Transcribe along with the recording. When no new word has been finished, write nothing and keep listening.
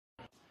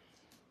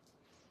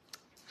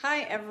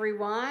Hi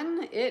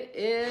everyone, it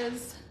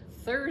is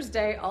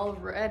Thursday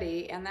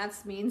already, and that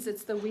means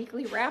it's the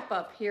weekly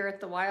wrap-up here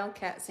at the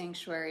Wildcat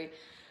Sanctuary.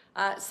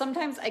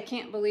 Sometimes I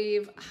can't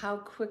believe how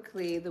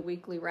quickly the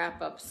weekly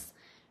wrap-ups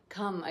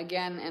come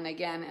again and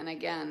again and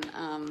again.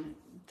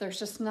 There's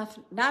just not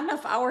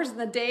enough hours in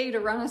the day to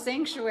run a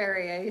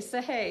sanctuary, I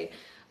say.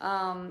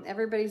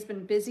 Everybody's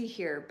been busy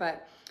here,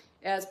 but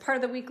as part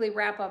of the weekly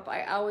wrap-up,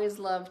 I always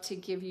love to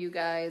give you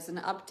guys an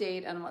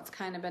update on what's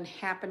kind of been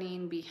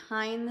happening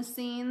behind the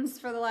scenes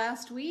for the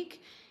last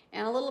week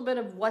and a little bit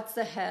of what's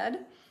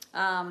ahead.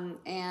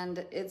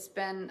 And it's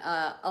been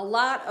a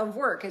lot of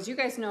work. As you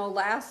guys know,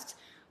 last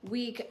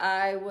week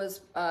I was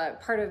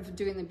part of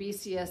doing the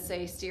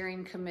BCSA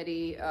steering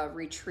committee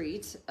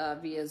retreat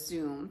via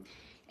Zoom.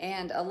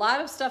 And a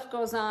lot of stuff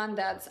goes on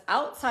that's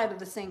outside of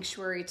the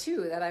sanctuary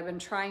too, that I've been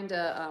trying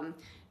to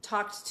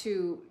talked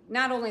to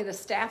not only the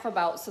staff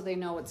about so they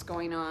know what's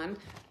going on,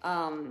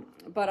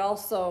 but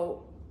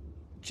also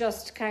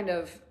just kind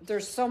of,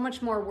 there's so much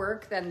more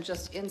work than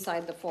just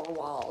inside the four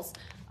walls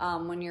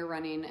when you're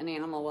running an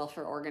animal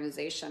welfare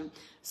organization.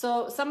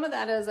 So some of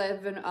that is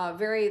I've been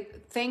very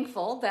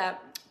thankful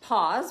that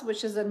PAWS,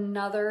 which is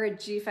another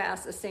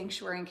GFAS, a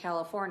sanctuary in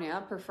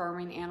California,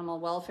 Performing Animal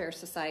Welfare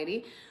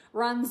Society,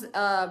 runs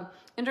an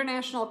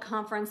international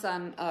conference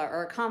on,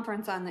 or a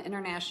conference on the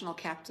international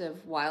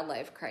captive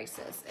wildlife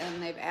crisis.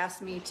 And they've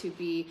asked me to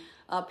be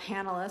a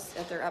panelist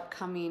at their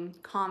upcoming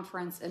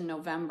conference in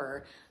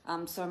November.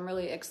 So I'm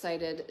really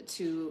excited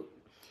to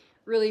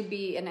really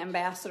be an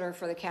ambassador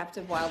for the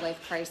captive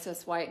wildlife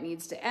crisis, why it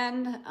needs to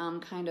end,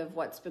 kind of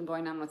what's been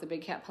going on with the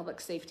Big Cat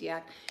Public Safety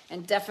Act,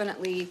 and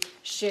definitely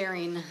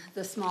sharing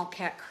the small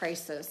cat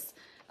crisis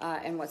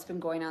and what's been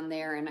going on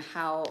there and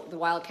how the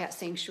Wildcat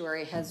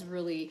Sanctuary has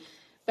really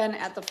been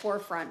at the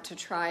forefront to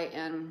try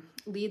and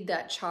lead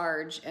that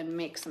charge and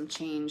make some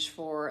change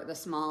for the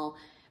small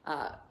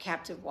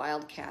captive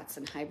wildcats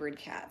and hybrid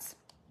cats.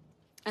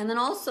 And then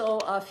also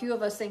a few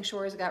of us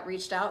sanctuaries got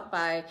reached out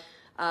by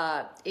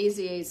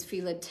AZA's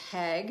Felid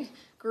Tag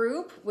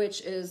group,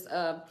 which is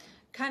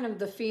kind of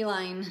the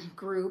feline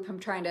group. I'm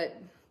trying to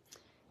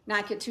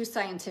not get too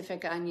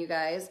scientific on you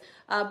guys,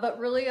 but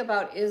really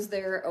about, is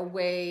there a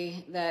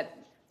way that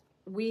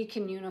we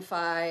can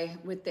unify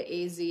with the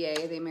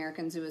AZA, the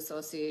American Zoo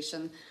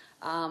Association,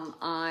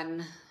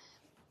 on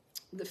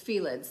the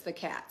felids, the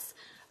cats.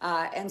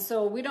 And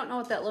so we don't know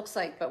what that looks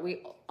like, but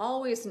we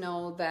always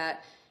know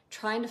that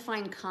trying to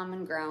find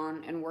common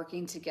ground and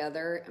working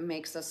together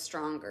makes us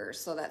stronger.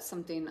 So that's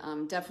something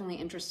I'm definitely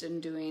interested in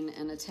doing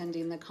and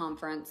attending the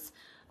conference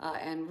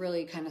and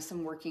really kind of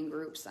some working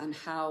groups on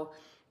how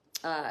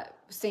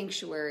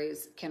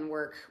sanctuaries can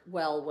work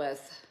well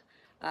with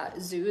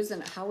zoos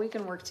and how we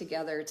can work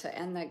together to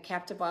end the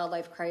captive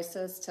wildlife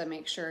crisis, to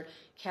make sure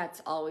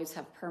cats always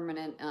have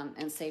permanent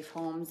and safe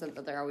homes and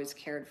that they're always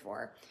cared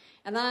for.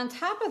 And then on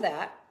top of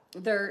that,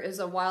 there is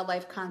a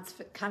wildlife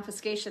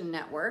confiscation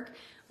network,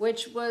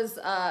 which was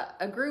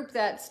a group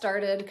that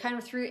started kind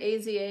of through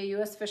AZA,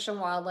 U.S. Fish and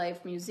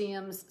Wildlife,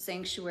 museums,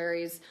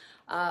 sanctuaries,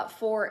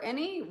 for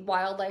any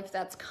wildlife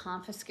that's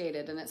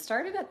confiscated. And it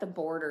started at the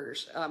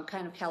borders,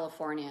 kind of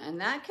California.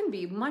 And that can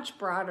be much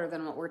broader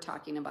than what we're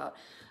talking about.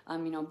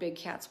 Big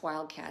cats,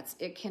 wildcats.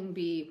 It can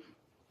be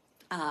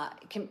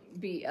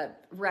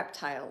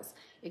reptiles.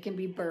 It can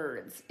be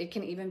birds. It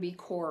can even be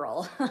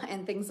coral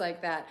and things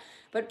like that.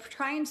 But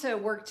trying to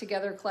work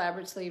together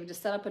collaboratively to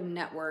set up a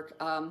network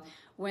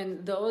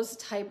when those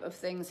type of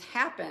things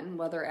happen,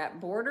 whether at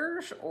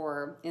borders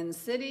or in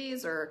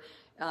cities or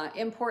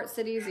import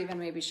cities, even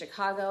maybe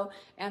Chicago,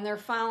 and they're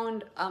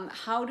found,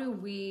 how do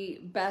we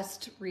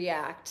best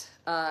react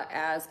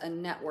as a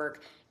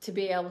network to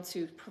be able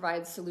to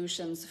provide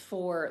solutions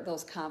for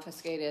those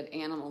confiscated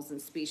animals and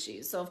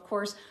species. So of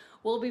course,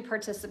 we'll be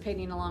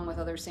participating along with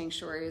other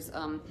sanctuaries,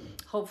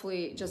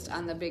 hopefully just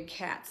on the big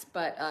cats,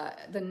 but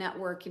the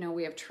network,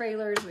 we have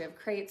trailers, we have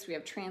crates, we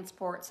have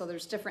transport, so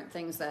there's different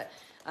things that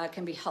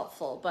can be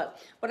helpful.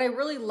 But what I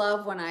really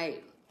love when I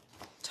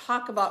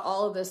talk about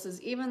all of this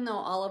is, even though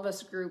all of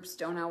us groups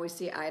don't always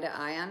see eye to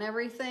eye on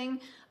everything,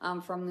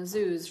 from the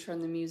zoos,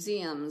 from the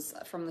museums,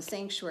 from the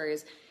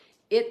sanctuaries,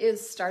 it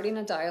is starting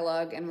a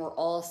dialogue, and we're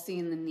all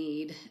seeing the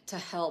need to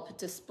help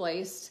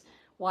displaced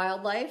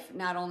wildlife,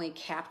 not only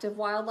captive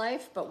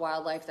wildlife, but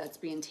wildlife that's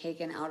being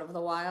taken out of the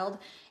wild.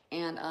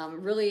 And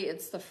really,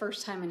 it's the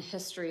first time in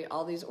history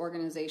all these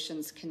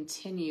organizations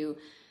continue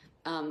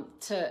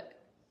to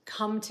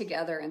come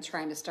together and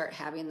trying to start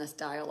having this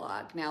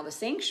dialogue. Now, the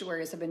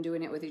sanctuaries have been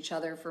doing it with each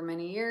other for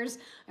many years.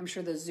 I'm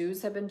sure the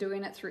zoos have been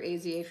doing it through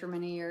AZA for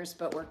many years,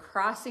 but we're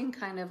crossing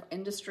kind of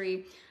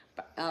industry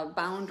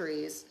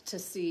boundaries to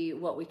see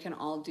what we can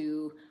all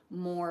do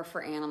more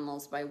for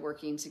animals by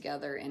working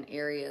together in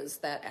areas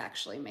that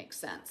actually make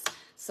sense.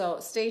 So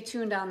stay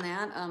tuned on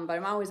that, but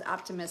I'm always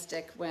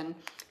optimistic when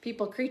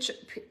people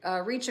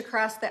reach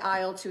across the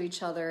aisle to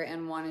each other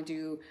and want to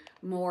do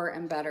more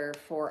and better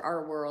for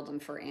our world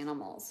and for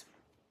animals.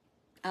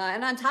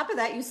 And on top of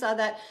that, you saw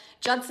that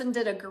Judson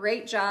did a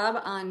great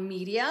job on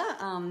media.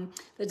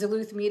 The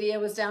Duluth media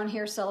was down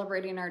here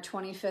celebrating our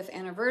 25th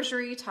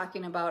anniversary,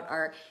 talking about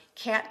our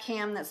cat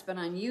cam that's been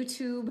on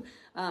YouTube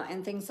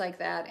and things like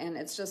that. And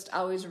it's just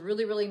always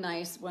really, really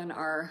nice when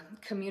our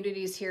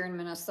communities here in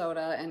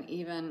Minnesota and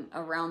even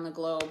around the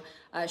globe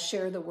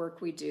share the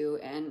work we do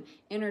and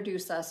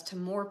introduce us to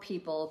more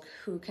people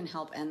who can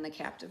help end the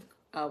captive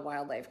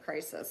wildlife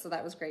crisis. So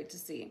that was great to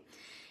see.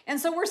 And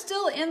so we're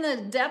still in the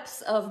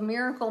depths of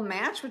Miracle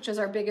Match, which is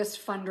our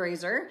biggest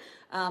fundraiser.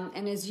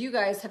 And as you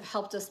guys have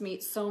helped us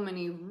meet so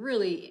many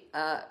really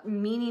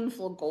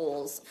meaningful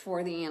goals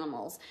for the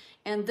animals.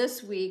 And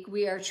this week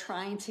we are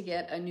trying to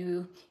get a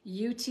new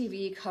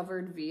UTV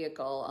covered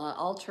vehicle,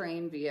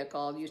 all-terrain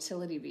vehicle,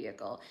 utility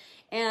vehicle.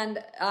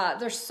 And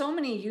there's so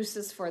many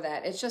uses for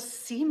that. It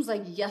just seems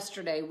like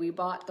yesterday we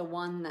bought the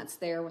one that's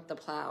there with the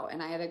plow.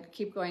 And I had to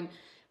keep going,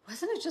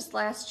 wasn't it just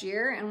last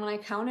year? And when I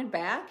counted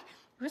back,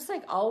 it was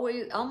like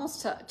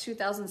almost to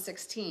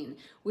 2016.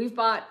 We've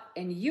bought,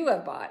 and you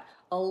have bought,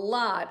 a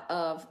lot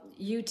of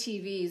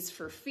UTVs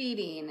for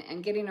feeding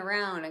and getting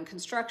around and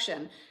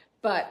construction.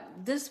 But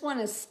this one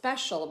is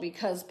special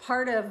because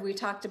part of, we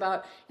talked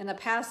about in the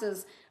past,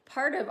 is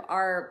part of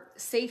our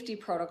safety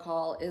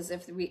protocol is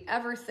if we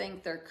ever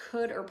think there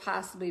could or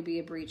possibly be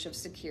a breach of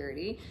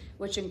security,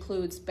 which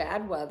includes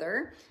bad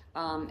weather.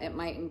 It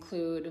might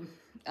include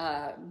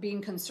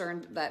being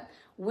concerned that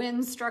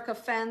wind struck a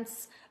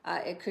fence.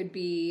 It could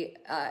be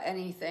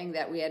anything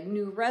that we had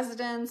new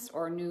residents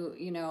or new,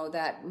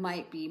 that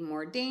might be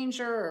more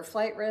danger or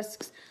flight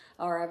risks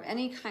or of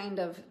any kind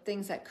of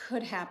things that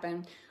could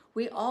happen.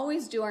 We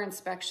always do our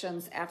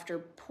inspections after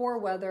poor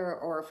weather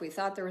or if we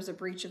thought there was a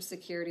breach of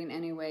security in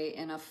any way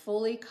in a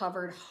fully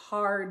covered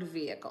hard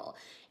vehicle.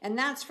 And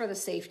that's for the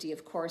safety,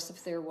 of course,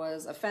 if there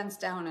was a fence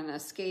down, an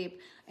escape,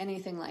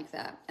 anything like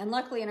that. And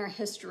luckily in our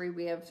history,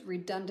 we have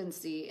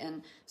redundancy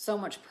and so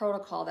much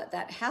protocol that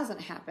that hasn't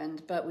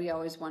happened, but we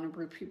always want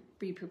to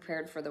be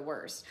prepared for the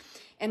worst.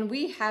 And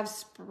we have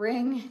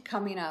spring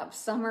coming up,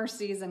 summer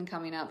season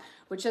coming up,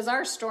 which is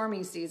our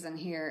stormy season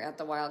here at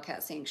the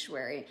Wildcat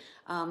Sanctuary.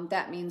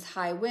 That means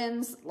high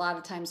winds, a lot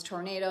of times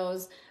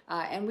tornadoes,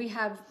 and we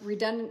have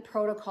redundant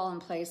protocol in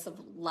place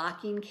of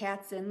locking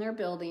cats in their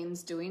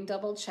buildings, doing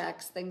double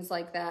checks, things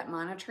like that,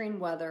 monitoring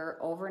weather,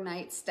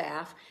 overnight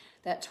staff,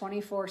 that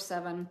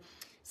 24/7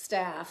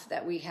 staff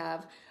that we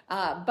have.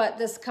 But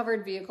this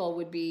covered vehicle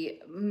would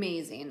be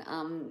amazing.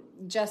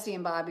 Jesse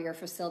and Bobby, our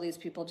facilities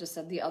people, just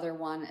said the other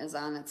one is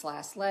on its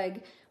last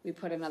leg. We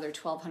put another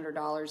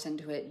 $1,200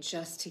 into it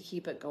just to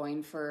keep it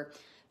going for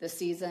the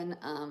season,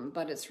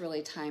 but it's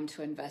really time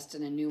to invest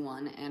in a new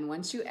one. And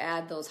once you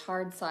add those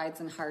hard sides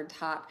and hard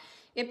top,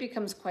 it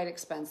becomes quite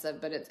expensive,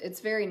 but it's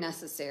very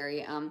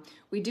necessary.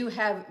 We do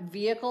have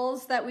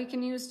vehicles that we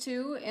can use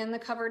too in the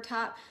covered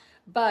top.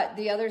 But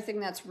the other thing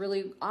that's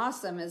really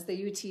awesome is the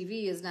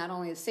UTV is not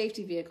only a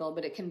safety vehicle,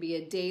 but it can be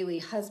a daily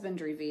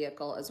husbandry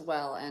vehicle as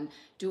well and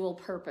dual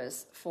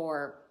purpose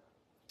for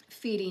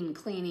feeding,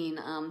 cleaning,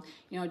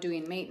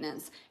 doing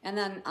maintenance. And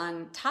then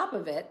on top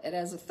of it, it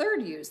has a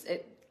third use.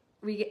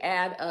 We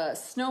add a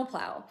snow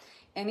plow.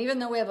 And even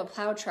though we have a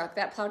plow truck,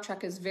 that plow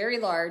truck is very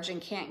large and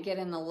can't get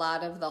in a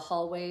lot of the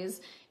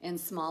hallways in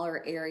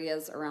smaller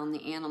areas around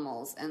the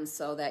animals. And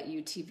so that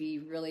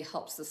UTV really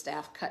helps the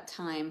staff cut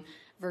time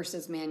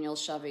versus manual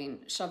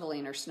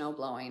shoveling or snow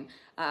blowing.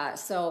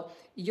 So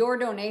your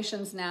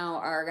donations now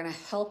are gonna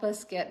help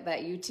us get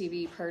that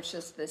UTV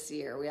purchased this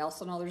year. We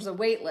also know there's a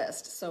wait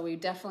list, so we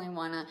definitely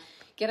wanna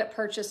get it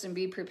purchased and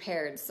be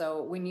prepared.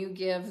 So when you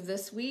give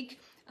this week,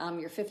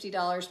 your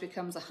 $50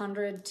 becomes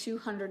 $100,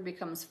 $200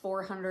 becomes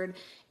 $400,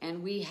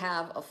 and we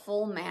have a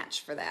full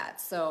match for that.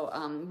 So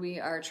we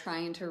are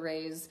trying to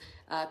raise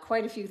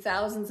quite a few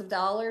thousands of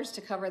dollars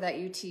to cover that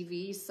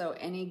UTV, so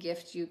any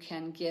gift you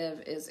can give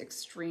is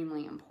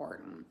extremely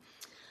important.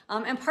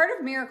 And part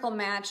of Miracle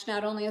Match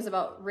not only is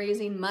about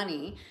raising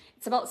money,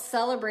 it's about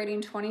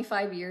celebrating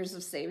 25 years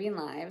of saving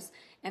lives,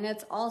 and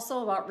it's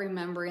also about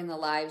remembering the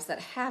lives that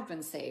have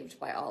been saved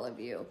by all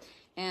of you.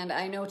 And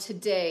I know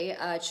today,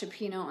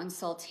 Chipino and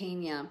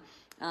Sultania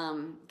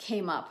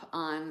came up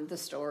on the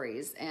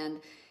stories.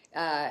 And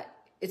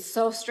it's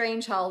so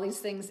strange how all these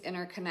things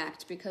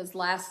interconnect, because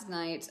last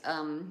night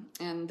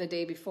and the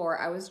day before,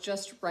 I was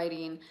just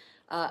writing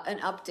an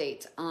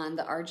update on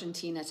the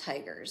Argentina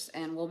tigers.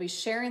 And we'll be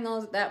sharing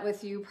that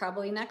with you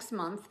probably next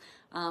month.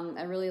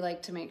 I really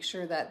like to make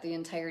sure that the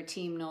entire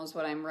team knows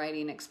what I'm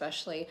writing,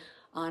 especially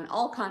on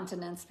all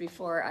continents,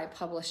 before I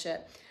publish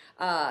it.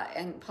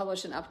 And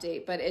publish an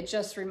update, but it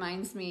just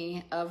reminds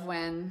me of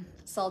when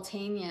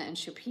Sultania and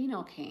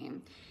Chipino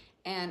came.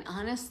 And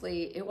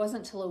honestly, it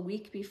wasn't till a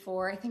week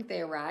before I think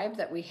they arrived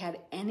that we had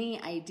any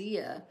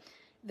idea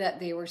that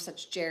they were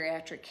such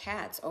geriatric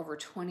cats over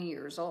 20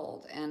 years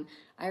old. And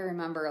I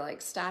remember like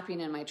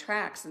stopping in my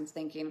tracks and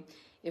thinking,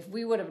 if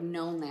we would have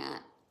known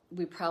that,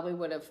 we probably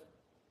would have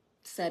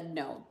said,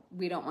 no,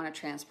 we don't want to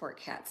transport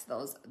cats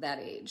that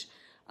age.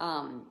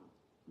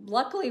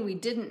 luckily we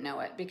didn't know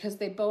it because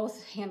they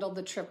both handled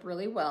the trip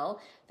really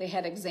well. They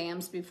had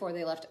exams before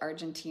they left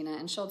Argentina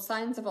and showed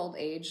signs of old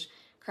age,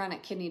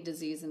 chronic kidney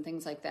disease and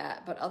things like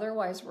that, but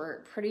otherwise we're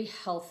pretty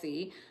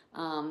healthy.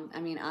 I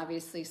mean,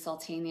 obviously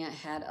Sultania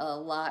had a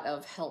lot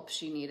of help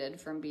she needed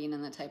from being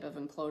in the type of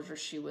enclosure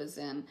she was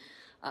in.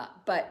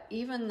 But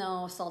even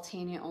though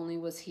Sultania only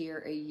was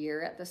here a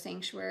year at the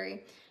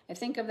sanctuary, I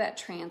think of that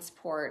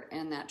transport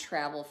and that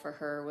travel for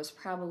her was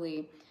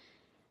probably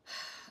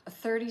a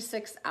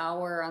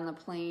 36-hour on the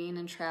plane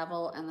and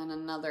travel, and then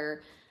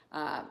another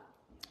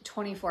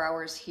 24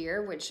 hours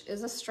here, which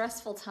is a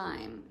stressful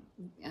time.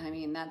 I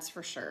mean, that's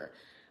for sure.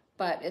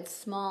 But it's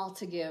small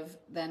to give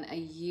than a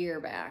year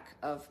back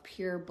of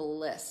pure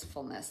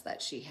blissfulness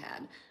that she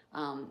had.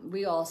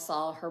 We all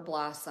saw her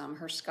blossom.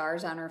 Her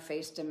scars on her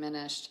face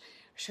diminished.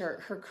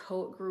 Her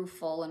coat grew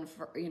full and,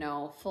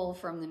 full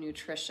from the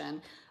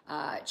nutrition.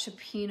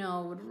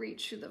 Chipino would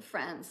reach through the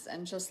fence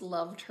and just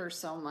loved her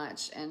so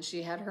much. And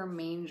she had her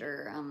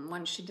manger.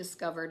 Once she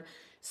discovered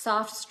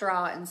soft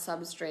straw and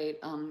substrate,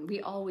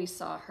 we always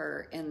saw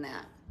her in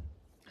that.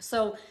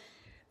 So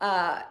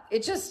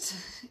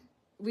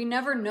we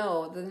never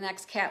know the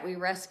next cat we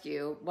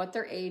rescue, what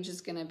their age is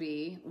going to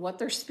be, what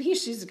their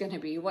species is going to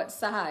be, what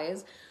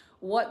size,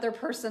 what their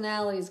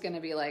personality is going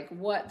to be like,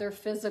 what their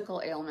physical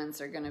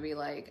ailments are going to be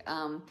like.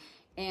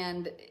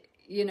 And,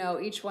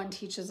 each one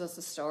teaches us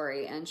a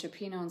story, and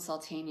Chipino and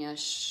Sultania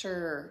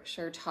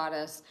sure taught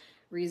us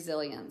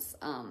resilience.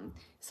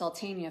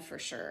 Sultania for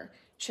sure.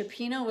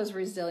 Chipino was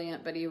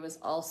resilient, but he was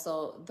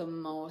also the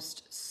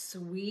most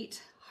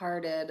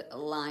sweet-hearted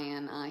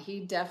lion.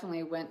 He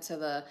definitely went to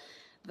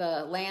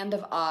the land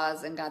of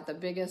Oz and got the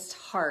biggest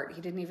heart.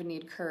 He didn't even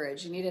need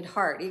courage. He needed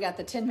heart. He got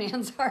the Tin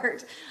Man's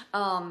heart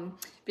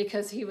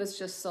because he was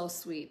just so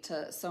sweet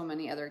to so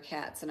many other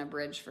cats and a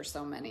bridge for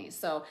so many.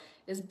 So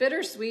as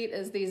bittersweet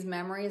as these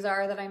memories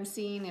are that I'm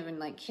seeing, even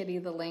like Kitty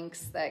the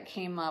Lynx that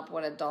came up,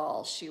 what a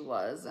doll she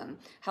was and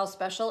how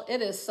special.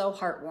 It is so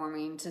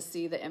heartwarming to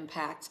see the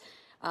impact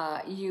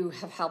you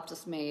have helped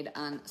us made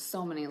on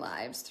so many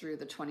lives through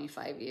the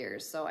 25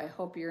 years. So I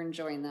hope you're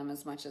enjoying them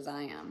as much as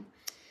I am.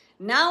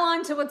 Now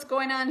on to what's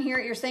going on here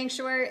at your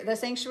sanctuary. The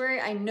sanctuary,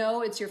 I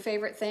know it's your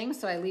favorite thing,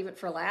 so I leave it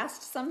for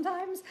last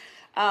sometimes.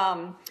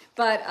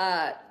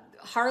 But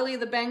Harley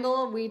the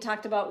Bengal, we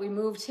talked about, we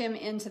moved him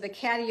into the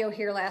catio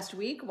here last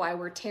week while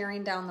we're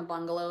tearing down the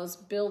bungalows,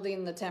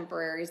 building the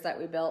temporaries that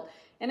we built.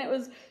 And it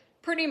was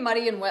pretty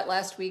muddy and wet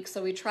last week,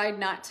 so we tried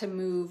not to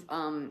move.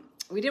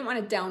 We didn't want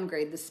to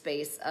downgrade the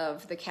space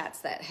of the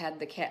cats that had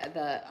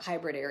the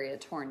hybrid area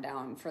torn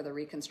down for the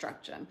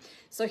reconstruction.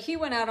 So he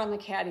went out on the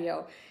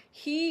catio.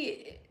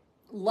 He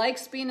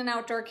likes being an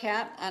outdoor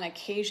cat on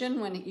occasion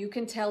when you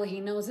can tell he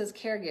knows his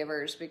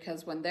caregivers,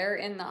 because when they're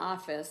in the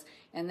office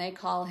and they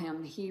call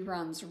him, he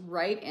runs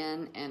right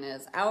in and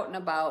is out and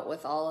about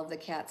with all of the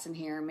cats in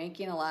here,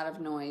 making a lot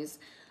of noise,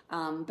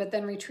 but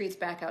then retreats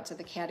back out to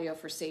the catio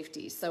for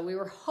safety. So we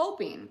were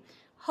hoping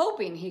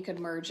he could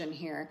merge in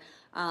here,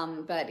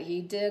 but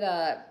he did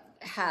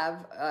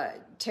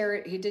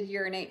he did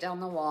urinate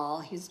down the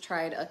wall. He's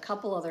tried a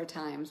couple other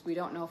times. We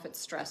don't know if it's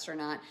stress or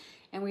not.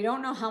 And we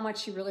don't know how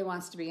much he really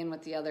wants to be in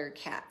with the other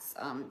cats.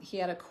 He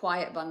had a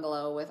quiet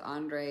bungalow with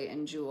Andre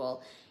and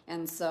Jewel.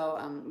 And so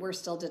we're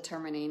still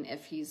determining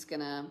if he's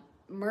gonna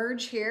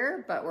merge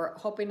here, but we're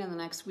hoping in the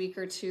next week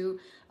or two,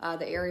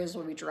 the areas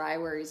will be dry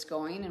where he's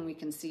going, and we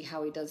can see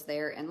how he does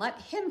there and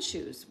let him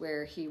choose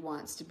where he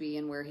wants to be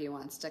and where he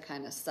wants to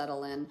kind of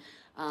settle in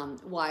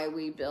while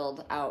we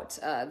build out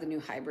the new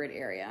hybrid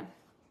area.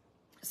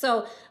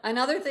 So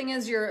another thing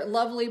is your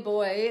lovely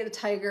boy, the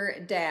tiger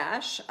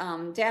Dash.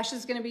 Dash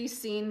is going to be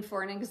seen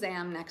for an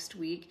exam next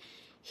week.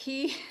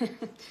 Here's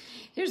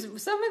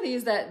some of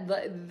these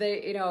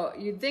that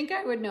you'd think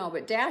I would know,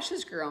 but Dash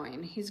is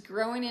growing. He's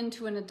growing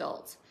into an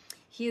adult.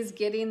 He is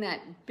getting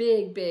that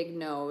big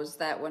nose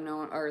that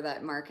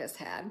that Marcus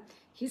had.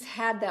 He's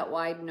had that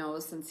wide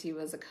nose since he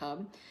was a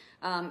cub.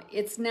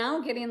 It's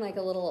now getting like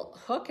a little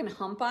hook and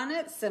hump on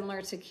it,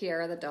 similar to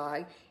Kiara the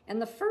dog,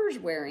 and the fur's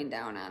wearing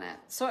down on it.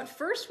 So at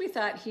first we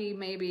thought he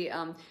maybe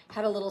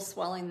had a little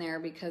swelling there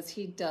because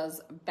he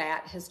does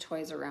bat his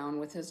toys around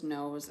with his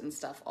nose and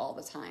stuff all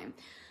the time.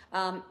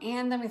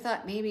 And then we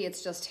thought maybe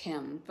it's just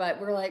him, but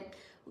we're like,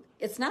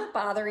 it's not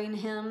bothering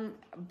him,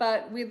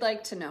 but we'd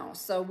like to know.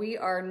 So we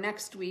are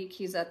next week,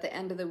 he's at the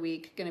end of the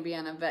week, going to be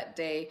on a vet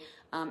day.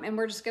 And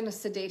we're just going to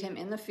sedate him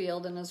in the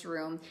field in his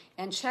room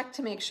and check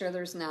to make sure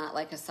there's not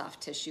like a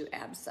soft tissue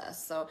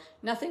abscess. So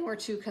nothing we're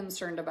too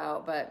concerned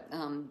about, but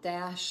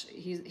Dash,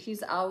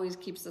 he's always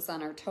keeps us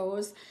on our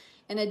toes.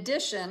 In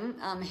addition,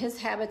 his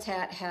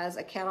habitat has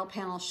a cattle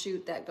panel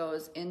chute that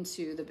goes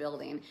into the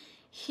building.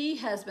 He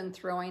has been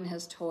throwing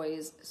his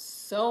toys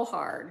so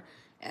hard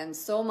and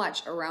so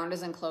much around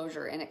his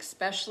enclosure, and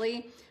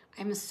especially,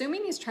 I'm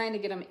assuming he's trying to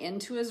get them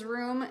into his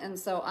room. And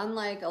so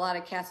unlike a lot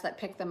of cats that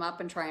pick them up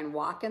and try and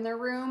walk in their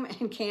room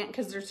and can't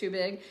because they're too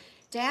big,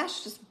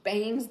 Dash just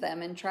bangs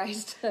them and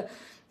tries to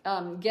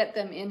get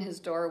them in his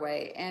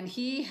doorway. And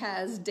he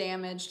has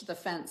damaged the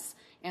fence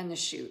and the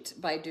chute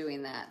by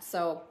doing that.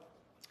 So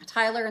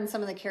Tyler and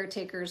some of the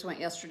caretakers went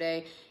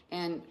yesterday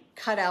and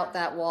cut out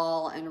that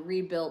wall and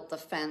rebuilt the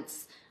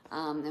fence.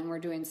 And we're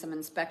doing some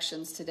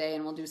inspections today,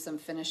 and we'll do some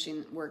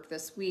finishing work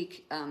this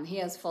week. He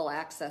has full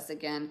access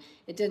again.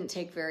 It didn't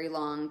take very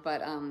long,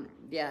 but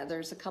yeah,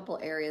 there's a couple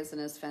areas in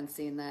his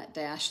fencing that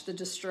Dash the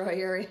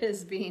Destroyer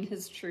is being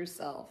his true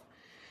self.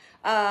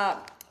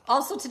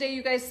 Also today,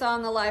 you guys saw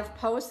in the live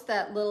post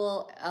that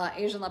little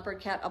Asian leopard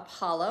cat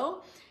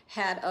Apollo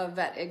had a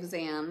vet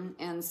exam,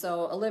 and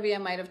so Olivia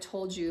might have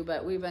told you,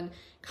 but we've been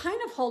kind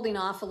of holding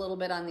off a little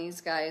bit on these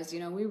guys. You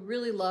know, we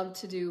really love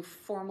to do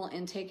formal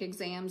intake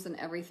exams and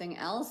everything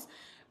else,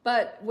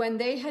 but when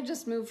they had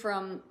just moved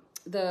from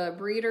the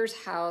breeder's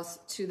house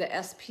to the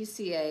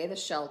SPCA, the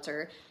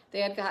shelter,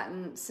 they had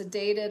gotten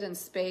sedated and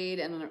spayed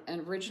and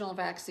original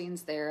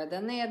vaccines there.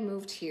 Then they had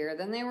moved here.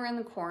 Then they were in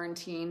the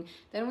quarantine.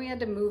 Then we had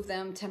to move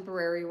them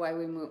temporary while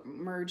we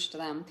merged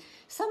them.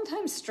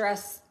 Sometimes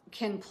stress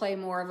can play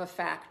more of a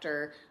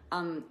factor,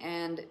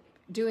 and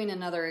doing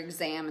another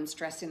exam and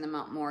stressing them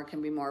out more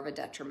can be more of a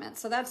detriment.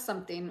 So that's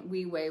something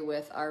we weigh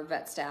with our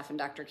vet staff and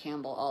Dr.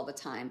 Campbell all the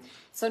time.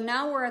 So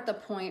now we're at the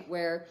point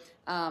where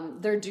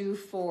they're due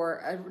for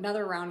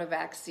another round of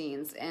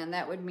vaccines, and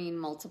that would mean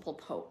multiple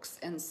pokes.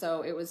 And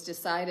so it was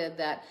decided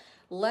that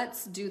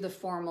let's do the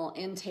formal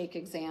intake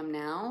exam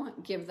now,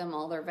 give them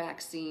all their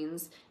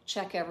vaccines,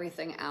 check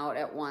everything out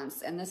at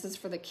once. And this is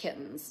for the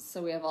kittens.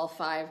 So we have all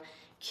 5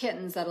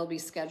 kittens that'll be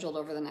scheduled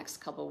over the next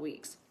couple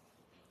weeks.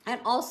 And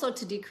also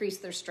to decrease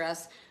their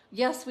stress,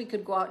 yes, we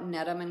could go out and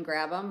net them and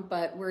grab them,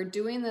 but we're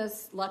doing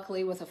this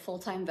luckily with a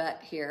full-time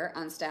vet here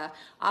on staff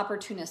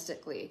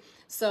opportunistically.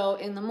 So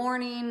in the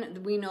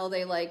morning, we know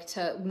they like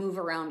to move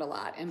around a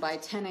lot, and by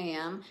 10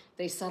 a.m.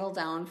 they settle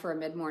down for a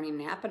mid-morning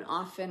nap, and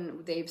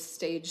often they've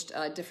staged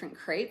different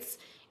crates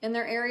in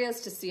their areas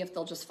to see if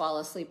they'll just fall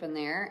asleep in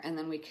there, and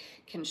then we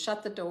can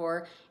shut the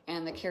door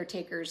and the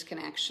caretakers can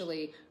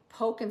actually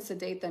poke and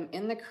sedate them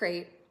in the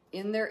crate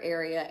in their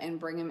area and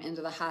bring them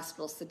into the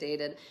hospital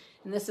sedated.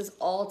 And this is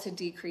all to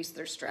decrease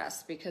their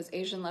stress, because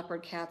Asian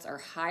leopard cats are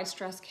high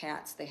stress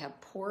cats. They have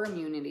poor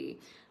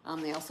immunity.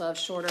 They also have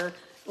shorter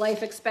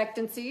life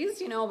expectancies,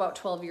 you know, about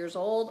 12 years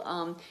old.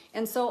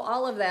 And so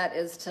all of that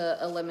is to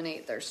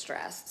eliminate their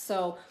stress.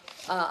 So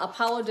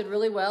Apollo did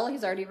really well.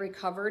 He's already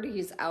recovered.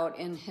 He's out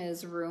in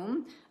his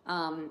room.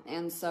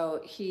 And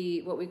so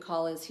what we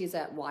call is he's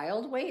at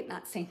wild weight,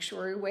 not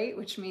sanctuary weight,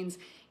 which means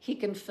he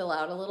can fill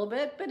out a little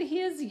bit, but he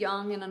is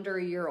young and under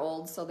a year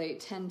old, so they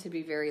tend to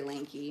be very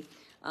lanky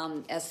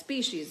as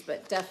species,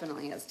 but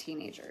definitely as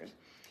teenagers.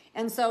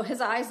 And so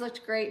his eyes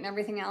looked great and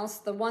everything else.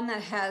 The one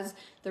that has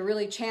the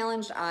really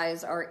challenged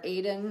eyes are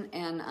Aiden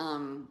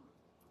and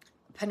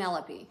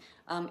Penelope.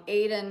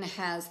 Aiden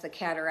has the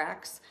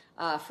cataracts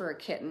for a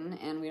kitten,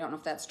 and we don't know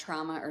if that's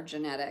trauma or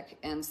genetic.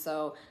 And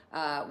so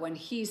when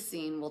he's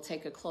seen, we'll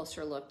take a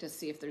closer look to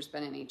see if there's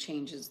been any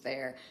changes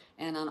there,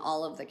 and on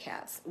all of the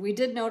cats. We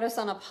did notice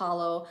on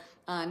Apollo,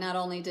 not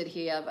only did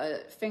he have a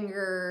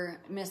finger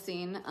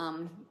missing,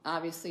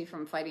 obviously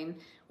from fighting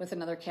with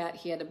another cat,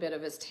 he had a bit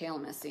of his tail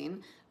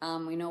missing.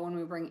 We know when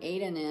we bring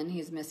Aiden in,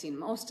 he's missing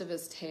most of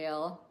his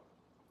tail.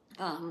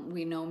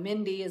 We know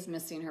Mindy is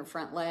missing her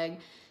front leg.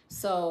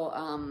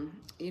 So,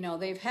 you know,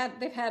 they've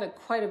had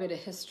quite a bit of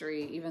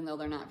history, even though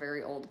they're not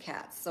very old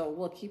cats. So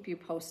we'll keep you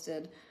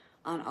posted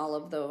on all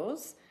of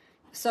those.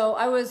 So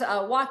I was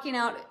walking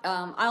out.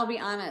 I'll be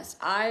honest,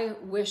 I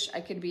wish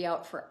I could be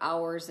out for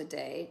hours a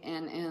day.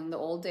 And in the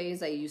old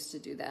days, I used to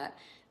do that.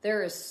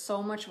 There is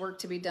so much work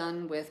to be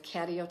done with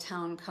Catio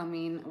Town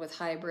coming, with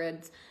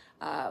hybrids,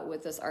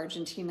 with this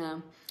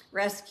Argentina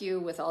rescue,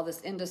 with all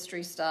this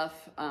industry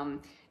stuff,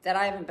 that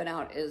I haven't been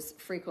out as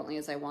frequently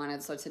as I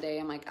wanted. So today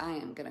I'm like, I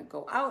am gonna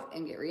go out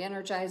and get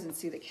re-energized and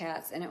see the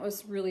cats. And it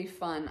was really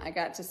fun. I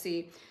got to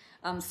see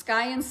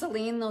Sky and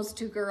Celine, those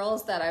 2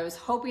 girls that I was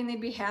hoping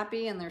they'd be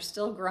happy, and they're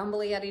still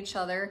grumbly at each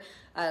other.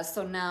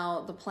 So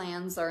now the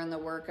plans are in the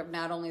work of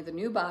not only the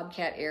new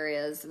Bobcat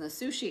areas and the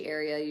sushi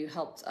area you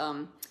helped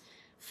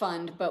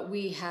fund, but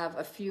we have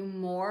a few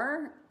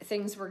more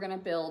things we're gonna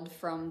build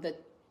from the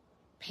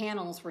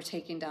panels we're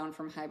taking down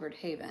from Hybrid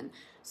Haven,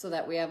 so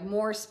that we have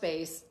more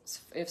space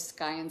if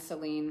Sky and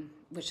Celine,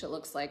 which it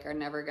looks like, are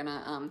never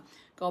gonna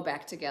go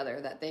back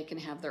together, that they can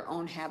have their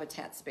own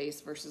habitat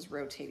space versus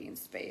rotating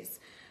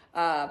space.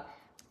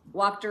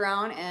 Walked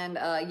around, and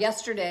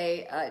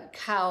yesterday,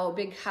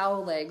 big cow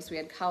legs, we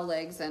had cow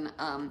legs, and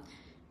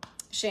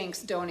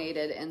Shanks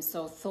donated, and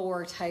so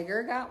Thor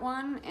Tiger got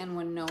one, and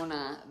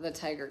Winona the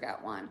tiger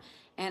got one.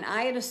 And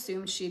I had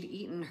assumed she'd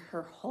eaten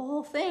her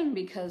whole thing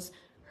because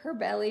her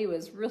belly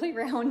was really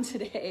round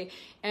today,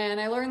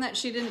 and I learned that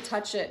she didn't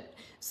touch it.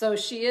 So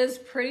she is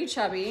pretty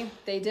chubby.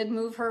 They did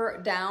move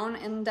her down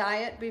in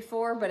diet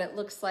before, but it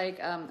looks like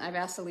I've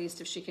asked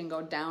Elise if she can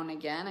go down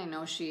again. I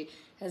know she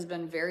has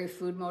been very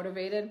food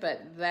motivated,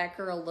 but that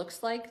girl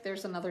looks like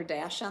there's another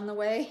Dash on the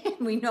way.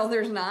 We know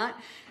there's not,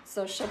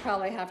 so she'll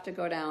probably have to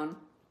go down.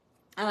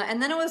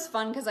 And then it was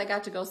fun because I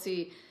got to go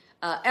see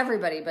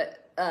everybody,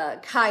 but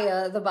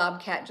Kaya, the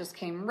bobcat, just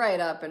came right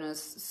up and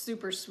was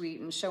super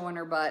sweet and showing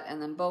her butt.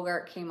 And then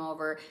Bogart came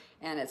over,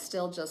 and it's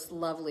still just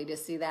lovely to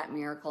see that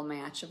miracle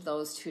match of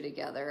those two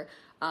together.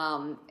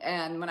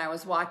 And when I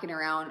was walking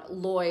around,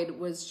 Lloyd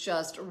was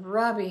just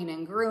rubbing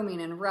and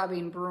grooming and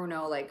rubbing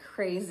Bruno like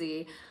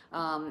crazy.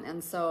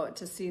 And so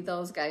to see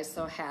those guys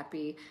so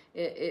happy,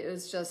 it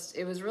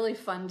was really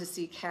fun to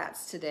see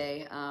cats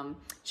today.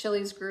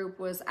 Chili's group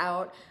was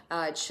out.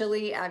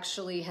 Chili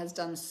actually has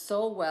done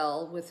so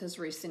well with his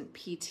recent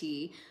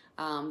PT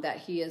that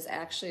he is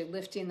actually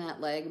lifting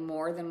that leg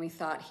more than we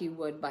thought he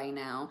would by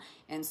now.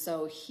 And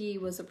so he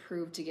was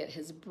approved to get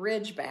his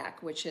bridge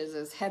back, which is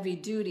his heavy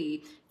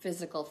duty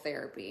physical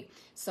therapy.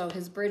 So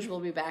his bridge will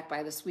be back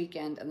by this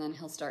weekend, and then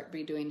he'll start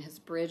be doing his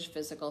bridge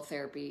physical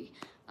therapy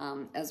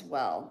as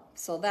well.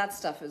 So that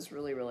stuff is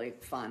really, really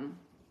fun.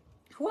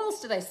 Who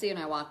else did I see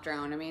when I walked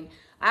around? I mean,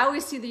 I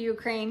always see the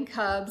Ukraine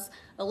Cubs.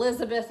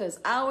 Elizabeth is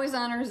always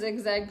on her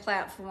zigzag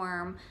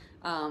platform.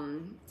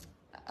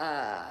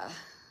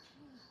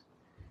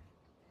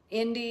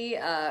 Indy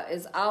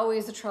is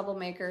always a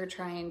troublemaker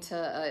trying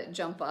to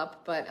jump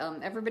up, but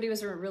everybody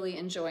was really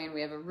enjoying.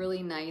 We have a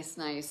really nice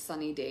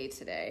sunny day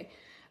today.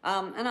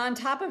 And on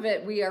top of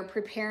it, we are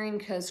preparing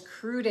because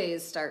crew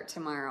days start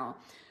tomorrow.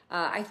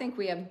 I think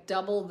we have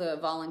double the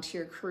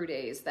volunteer crew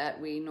days that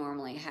we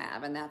normally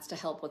have, and that's to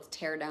help with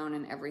teardown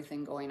and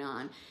everything going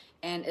on.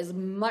 And as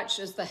much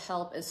as the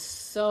help is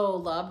so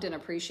loved and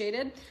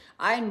appreciated,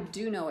 I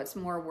do know it's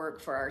more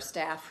work for our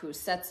staff who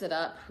sets it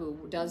up,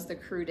 who does the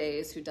crew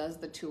days, who does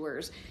the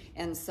tours.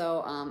 And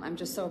so I'm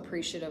just so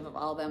appreciative of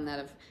all them that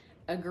have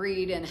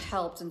agreed and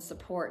helped and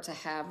support to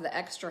have the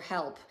extra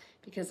help,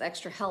 because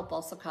extra help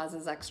also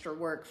causes extra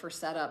work for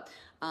setup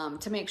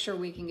to make sure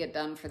we can get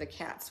done for the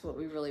cats what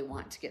we really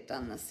want to get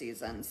done this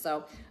season.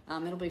 So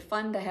it'll be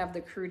fun to have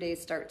the crew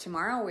days start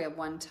tomorrow. We have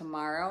one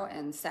tomorrow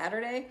and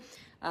Saturday.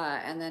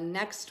 And then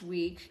next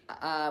week,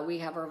 we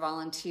have our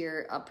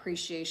volunteer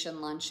appreciation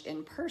lunch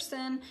in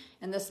person.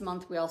 And this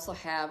month, we also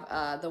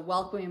have the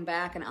welcoming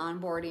back and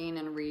onboarding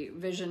and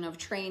revision of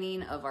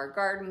training of our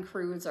garden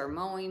crews, our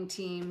mowing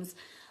teams.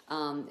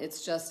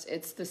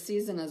 The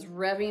season is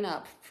revving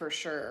up for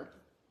sure.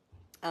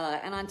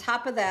 And on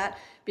top of that,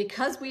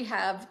 because we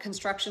have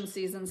construction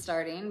season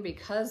starting,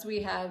 because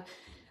we have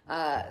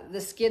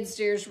the skid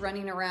steers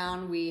running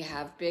around, we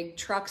have big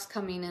trucks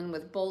coming in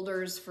with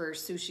boulders for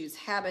Sushi's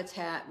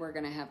habitat. We're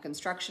going to have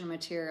construction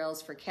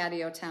materials for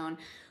Catio Town.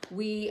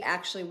 We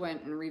actually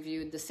went and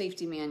reviewed the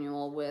safety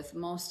manual with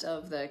most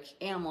of the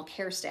animal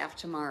care staff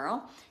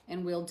tomorrow,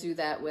 and we'll do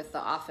that with the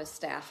office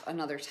staff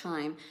another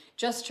time,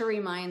 just to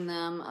remind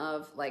them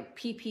of like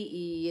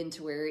PPE and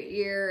to wear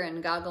ear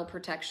and goggle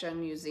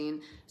protection,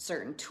 using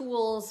certain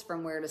tools,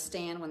 from where to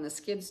stand when the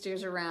skid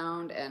steers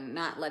around, and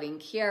not letting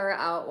Kiara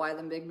out while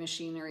the big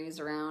machinery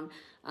is around.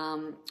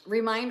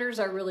 Reminders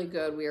are really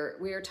good. We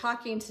are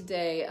talking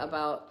today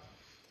about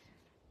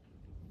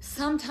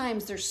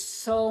sometimes there's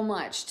so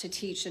much to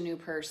teach a new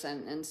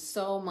person, and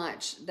so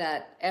much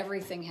that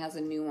everything has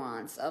a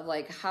nuance of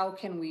like, how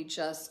can we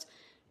just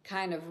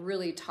kind of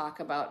really talk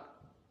about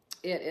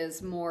it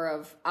is more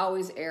of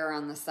always err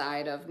on the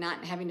side of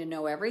not having to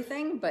know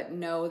everything, but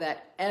know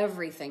that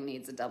everything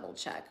needs a double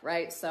check,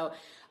 right? So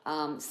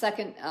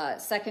second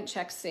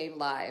checks save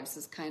lives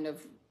is kind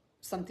of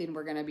something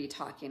we're going to be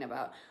talking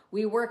about.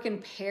 We work in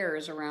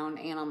pairs around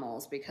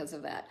animals because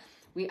of that.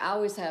 We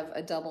always have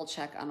a double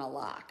check on a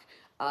lock.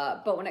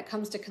 But when it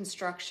comes to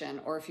construction,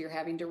 or if you're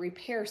having to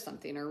repair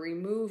something or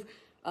remove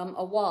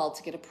a wall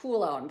to get a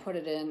pool out and put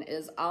it in,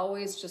 is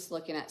always just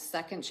looking at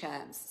second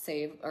checks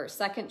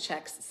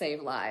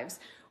save lives,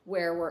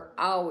 where we're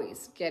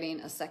always getting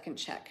a second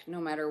check,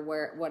 no matter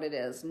what it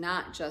is,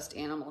 not just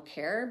animal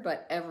care,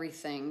 but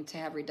everything to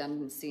have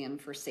redundancy and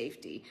for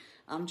safety.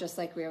 Just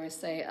like we always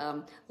say,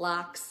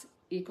 locks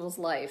equals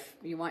life.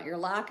 You want your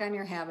lock on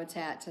your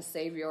habitat to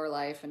save your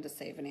life and to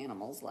save an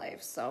animal's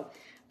life. So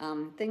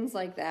things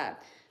like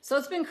that. So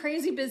it's been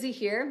crazy busy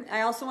here.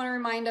 I also want to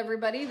remind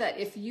everybody that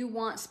if you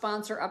want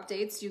sponsor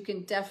updates, you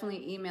can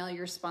definitely email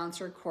your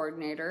sponsor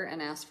coordinator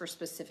and ask for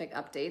specific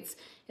updates.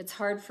 It's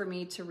hard for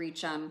me to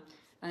reach on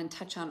and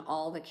touch on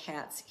all the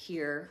cats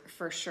here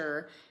for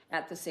sure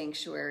at the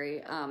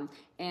sanctuary.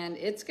 And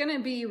it's going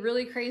to be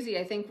really crazy.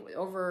 I think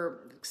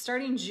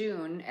starting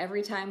June,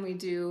 every time we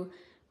do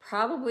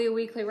probably a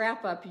weekly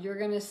wrap up, you're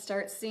going to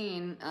start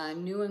seeing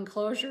new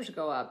enclosures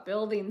go up,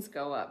 buildings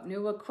go up,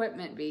 new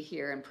equipment be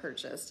here and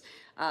purchased.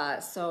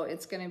 So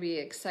it's going to be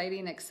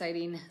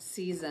exciting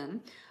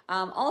season.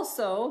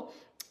 Also,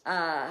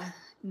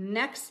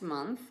 next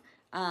month,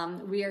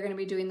 we are going to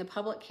be doing the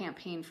public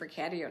campaign for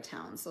Catio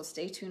Town. So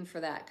stay tuned for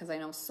that, because I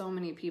know so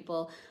many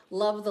people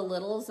love the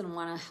littles and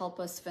want to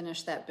help us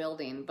finish that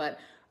building. But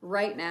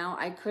right now,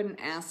 I couldn't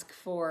ask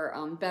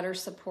for better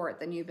support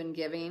than you've been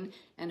giving,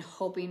 and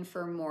hoping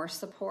for more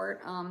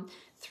support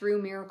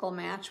through Miracle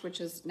Match, which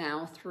is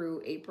now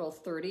through April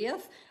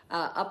 30th.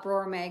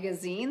 Uproar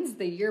Magazine's,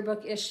 the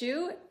yearbook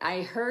issue,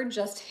 I heard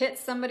just hit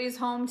somebody's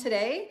home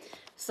today.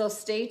 So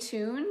stay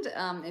tuned.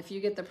 If you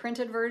get the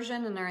printed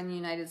version and are in the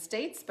United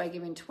States, by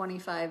giving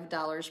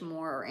 $25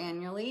 more or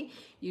annually,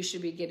 you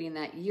should be getting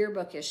that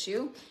yearbook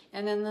issue.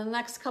 And then the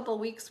next couple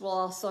weeks, we'll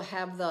also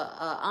have the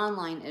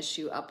online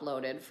issue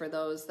uploaded for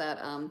those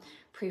that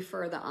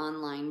prefer the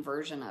online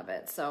version of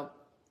it. So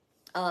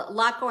a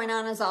lot going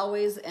on as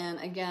always. And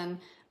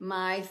again,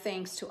 my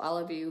thanks to all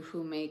of you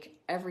who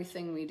make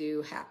everything we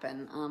do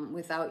happen.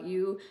 Without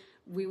you,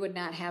 we would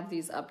not have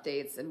these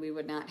updates and we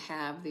would not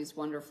have these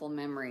wonderful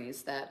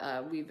memories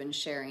that we've been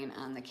sharing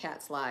on the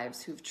cats'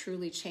 lives who've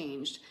truly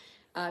changed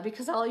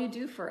because all you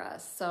do for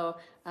us. So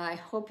I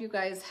hope you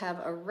guys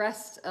have a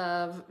rest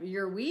of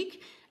your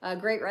week, a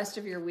great rest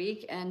of your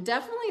week, and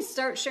definitely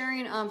start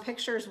sharing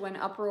pictures when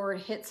Uproar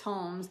hits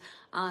homes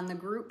on the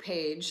group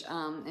page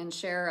and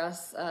share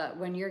us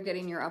when you're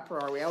getting your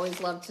Uproar. We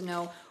always love to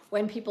know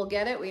when people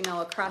get it. We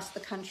know across the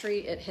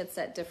country it hits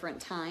at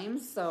different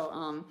times.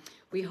 So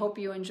we hope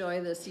you enjoy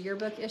this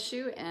yearbook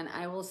issue, and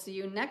I will see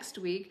you next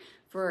week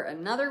for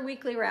another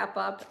weekly wrap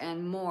up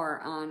and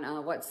more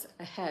on what's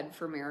ahead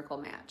for Miracle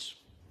Match.